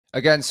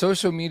Again,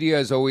 social media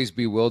is always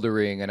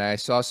bewildering, and I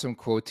saw some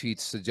quote tweets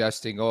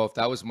suggesting, "Oh, if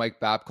that was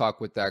Mike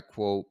Babcock with that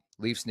quote,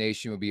 Leafs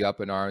Nation would be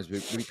up in arms."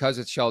 But because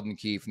it's Sheldon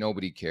Keefe,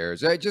 nobody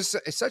cares. It's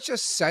such a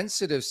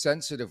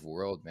sensitive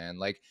world, man.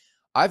 Like,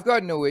 I've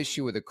got no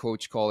issue with a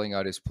coach calling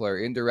out his player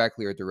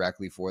indirectly or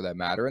directly, for that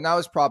matter, and that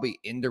was probably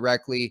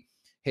indirectly.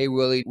 Hey,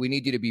 Willie, we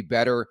need you to be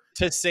better.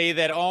 To say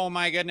that, oh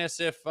my goodness,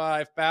 if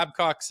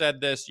Babcock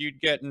said this,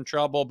 you'd get in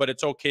trouble, but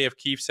it's okay if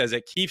Keefe says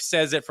it. Keefe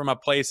says it from a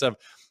place of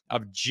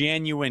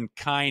genuine,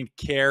 kind,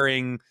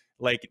 caring,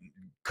 like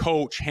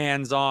coach,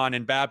 hands on,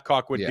 and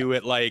Babcock would Yeah. do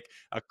it like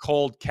a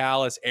cold,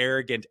 callous,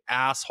 arrogant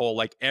asshole,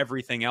 like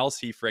everything else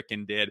he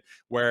fricking did.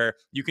 Where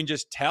you can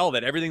just tell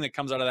that everything that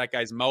comes out of that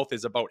guy's mouth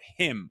is about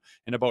him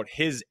and about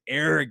his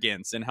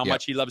arrogance and how Yeah.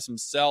 much he loves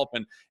himself,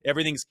 and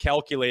everything's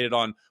calculated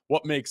on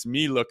what makes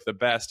me look the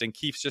best. And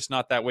Keefe's just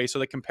not that way. So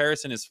the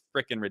comparison is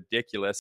freaking ridiculous.